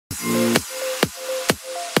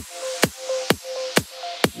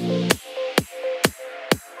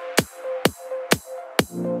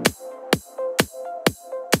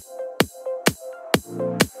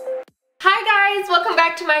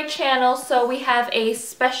channel. So we have a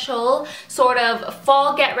special sort of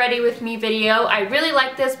fall get ready with me video. I really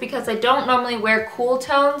like this because I don't normally wear cool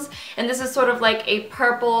tones, and this is sort of like a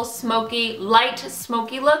purple smoky, light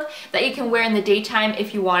smoky look that you can wear in the daytime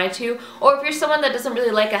if you wanted to, or if you're someone that doesn't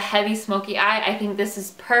really like a heavy smoky eye, I think this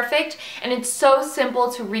is perfect, and it's so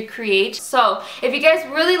simple to recreate. So if you guys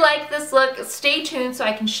really like this look, stay tuned so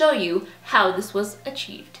I can show you how this was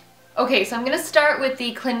achieved. Okay, so I'm going to start with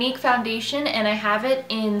the Clinique foundation, and I have it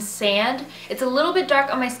in Sand. It's a little bit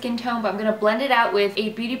dark on my skin tone, but I'm going to blend it out with a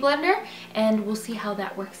beauty blender, and we'll see how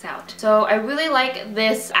that works out. So I really like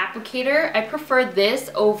this applicator. I prefer this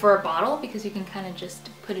over a bottle because you can kind of just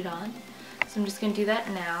put it on. So I'm just going to do that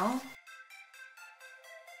now.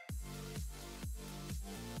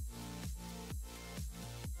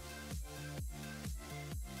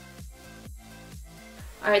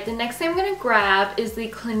 Alright, the next thing I'm going to grab is the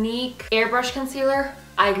Clinique Airbrush Concealer.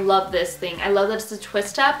 I love this thing. I love that it's a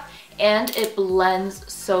twist up and it blends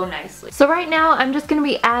so nicely. So right now I'm just going to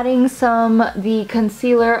be adding the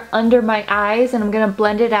concealer under my eyes, and I'm going to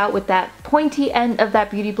blend it out with that pointy end of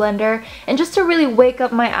that beauty blender, and just to really wake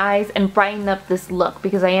up my eyes and brighten up this look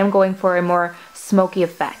because I am going for a more smoky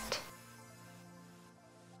effect.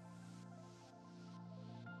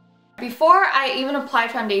 Before I even apply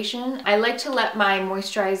foundation, I like to let my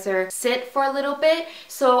moisturizer sit for a little bit.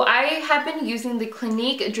 So I have been using the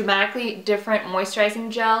Clinique Dramatically Different Moisturizing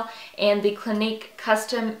Gel and the Clinique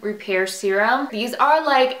Custom Repair Serum. These are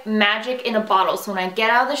like magic in a bottle. So when I get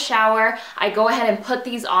out of the shower, I go ahead and put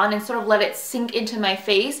these on and sort of let it sink into my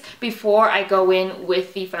face before I go in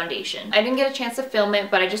with the foundation. I didn't get a chance to film it,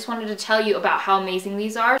 but I just wanted to tell you about how amazing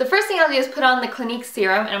these are. The first thing I'll do is put on the Clinique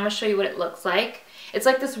Serum, and I'm going to show you what it looks like. It's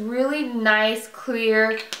like this really nice,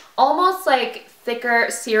 clear, almost like thicker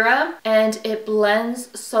serum, and it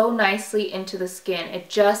blends so nicely into the skin. It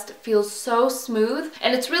just feels so smooth,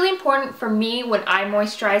 and it's really important for me when I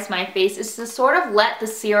moisturize my face is to sort of let the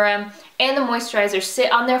serum and the moisturizer sit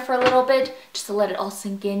on there for a little bit, just to let it all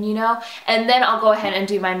sink in, you know, and then I'll go ahead and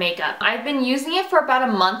do my makeup. I've been using it for about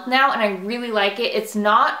a month now, and I really like it. It's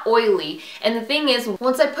not oily, and the thing is,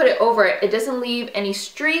 once I put it over it, it doesn't leave any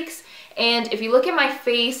streaks. And if you look at my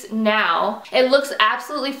face now, it looks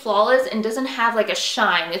absolutely flawless and doesn't have like a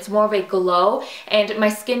shine. It's more of a glow, and my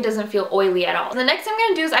skin doesn't feel oily at all. The next thing I'm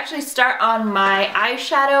going to do is actually start on my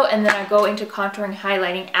eyeshadow, and then I go into contouring,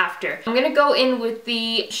 highlighting after. I'm going to go in with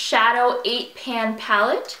the Shadow 8 Pan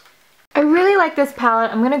palette. I really like this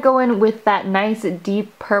palette. I'm going to go in with that nice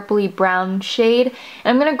deep purpley brown shade, and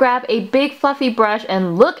I'm going to grab a big fluffy brush,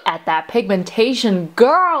 and look at that pigmentation.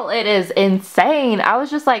 Girl, it is insane. I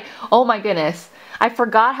was just like, oh my goodness. I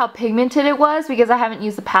forgot how pigmented it was because I haven't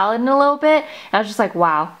used the palette in a little bit, and I was just like,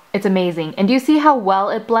 wow, it's amazing. And do you see how well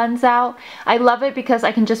it blends out? I love it because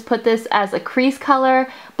I can just put this as a crease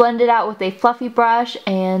color, blend it out with a fluffy brush,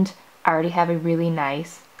 and I already have a really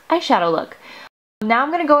nice eyeshadow look. Now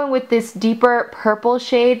I'm going to go in with this deeper purple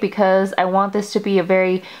shade because I want this to be a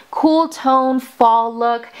very cool tone fall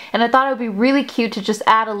look, and I thought it would be really cute to just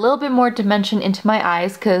add a little bit more dimension into my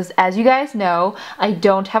eyes because, as you guys know, I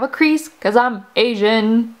don't have a crease because I'm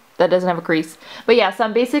Asian. That doesn't have a crease. But yeah, so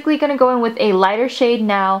I'm basically going to go in with a lighter shade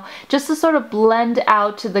now just to sort of blend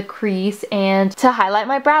out to the crease and to highlight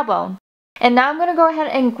my brow bone. And now I'm going to go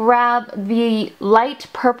ahead and grab the light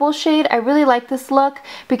purple shade. I really like this look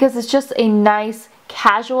because it's just a nice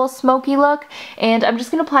casual smoky look, and I'm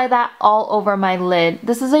just going to apply that all over my lid.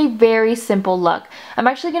 This is a very simple look. I'm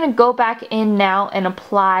actually going to go back in now and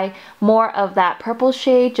apply more of that purple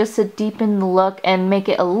shade just to deepen the look and make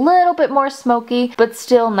it a little bit more smoky but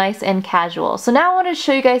still nice and casual. So now I want to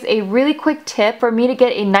show you guys a really quick tip for me to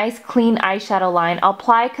get a nice clean eyeshadow line. I'll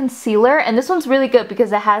apply concealer, and this one's really good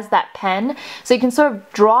because it has that pen, so you can sort of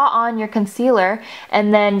draw on your concealer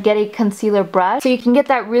and then get a concealer brush so you can get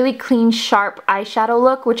that really clean, sharp eyeshadow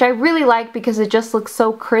look, which I really like because it just looks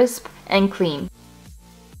so crisp and clean.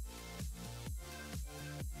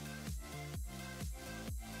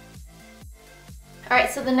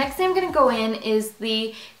 Alright, so the next thing I'm going to go in is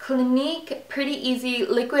the Clinique Pretty Easy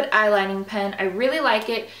Liquid Eyelining Pen. I really like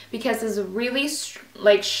it because it's a really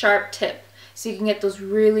like sharp tip, so you can get those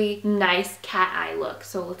really nice cat eye looks.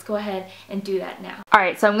 So let's go ahead and do that now.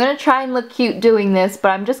 Alright, so I'm going to try and look cute doing this, but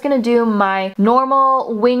I'm just going to do my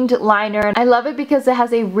normal winged liner. I love it because it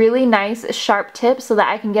has a really nice sharp tip so that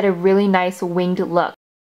I can get a really nice winged look.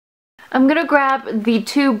 I'm going to grab the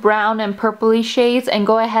two brown and purpley shades and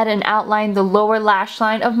go ahead and outline the lower lash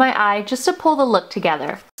line of my eye just to pull the look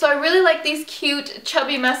together. So I really like these cute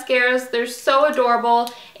chubby mascaras. They're so adorable,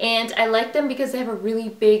 and I like them because they have a really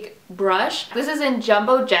big brush. This is in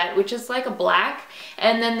Jumbo Jet, which is like a black,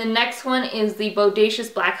 And then the next one is the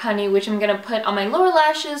Bodacious Black Honey, which I'm going to put on my lower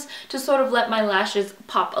lashes to sort of let my lashes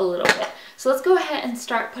pop a little bit. So let's go ahead and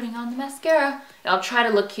start putting on the mascara. And I'll try to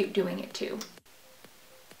look cute doing it too.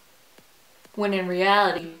 When in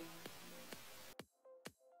reality,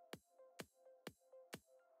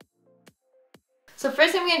 so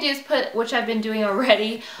first thing I'm going to do is put, which I've been doing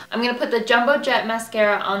already, I'm going to put the Jumbo Jet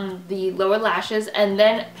Mascara on the lower lashes and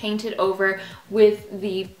then paint it over with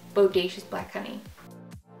the Bodacious Black Honey.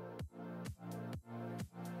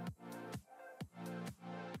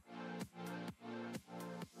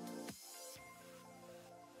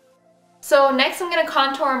 So next I'm going to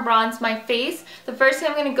contour and bronze my face. The first thing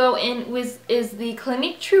I'm going to go in with is the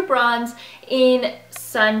Clinique True Bronze in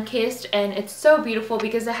Sun Kissed, and it's so beautiful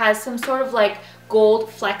because it has some sort of like gold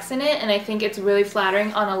flecks in it, and I think it's really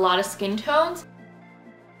flattering on a lot of skin tones.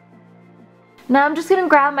 Now I'm just going to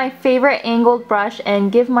grab my favorite angled brush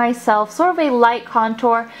and give myself sort of a light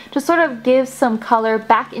contour to sort of give some color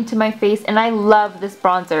back into my face, and I love this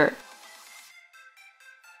bronzer.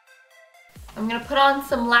 I'm going to put on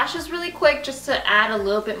some lashes really quick just to add a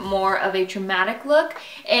little bit more of a dramatic look,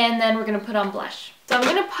 and then we're going to put on blush. So I'm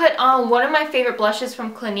going to put on one of my favorite blushes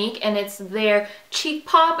from Clinique, and it's their Cheek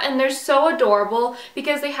Pop, and they're so adorable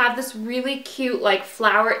because they have this really cute like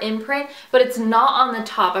flower imprint, but it's not on the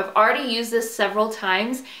top. I've already used this several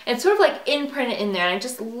times, and it's sort of like imprinted in there, and I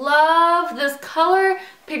just love this color.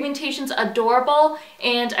 Pigmentation's adorable,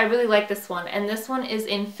 and I really like this one. And this one is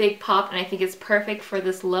in Fig Pop, and I think it's perfect for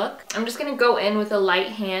this look. I'm just going to go in with a light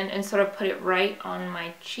hand and sort of put it right on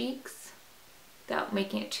my cheeks, without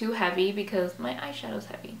making it too heavy because my eyeshadow's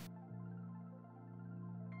heavy.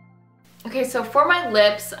 Okay, so for my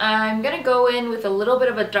lips, I'm going to go in with a little bit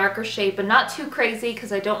of a darker shade, but not too crazy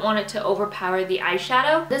because I don't want it to overpower the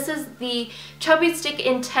eyeshadow. This is the Chubby Stick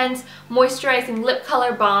Intense Moisturizing Lip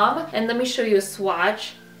Color Balm, and let me show you a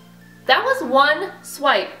swatch. That was one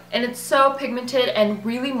swipe, and it's so pigmented and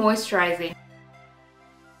really moisturizing.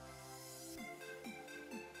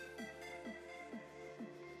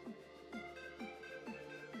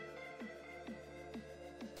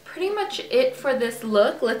 Pretty much it for this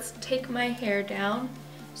look. Let's take my hair down,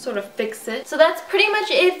 sort of fix it. So that's pretty much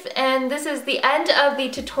it, and this is the end of the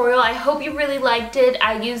tutorial. I hope you really liked it.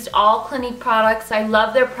 I used all Clinique products. I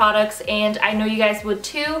love their products, and I know you guys would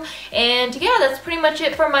too. And yeah, that's pretty much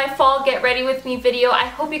it for my fall get ready with me video. I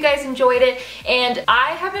hope you guys enjoyed it, and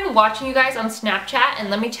I have been watching you guys on Snapchat, and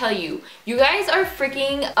let me tell you, you guys are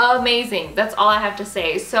freaking amazing. That's all I have to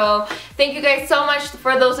say. So thank you guys so much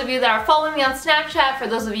for those of you that are following me on Snapchat, for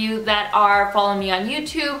those of you that are following me on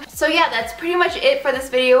YouTube. So yeah, that's pretty much it for this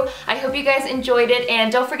video. I hope you guys enjoyed it, and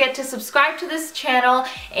don't forget to subscribe to this channel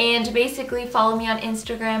and basically follow me on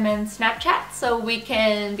Instagram and Snapchat so we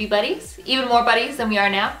can be buddies, even more buddies than we are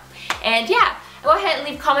now. And yeah, go ahead and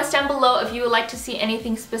leave comments down below if you would like to see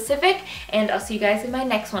anything specific, and I'll see you guys in my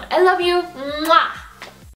next one. I love you. Mwah!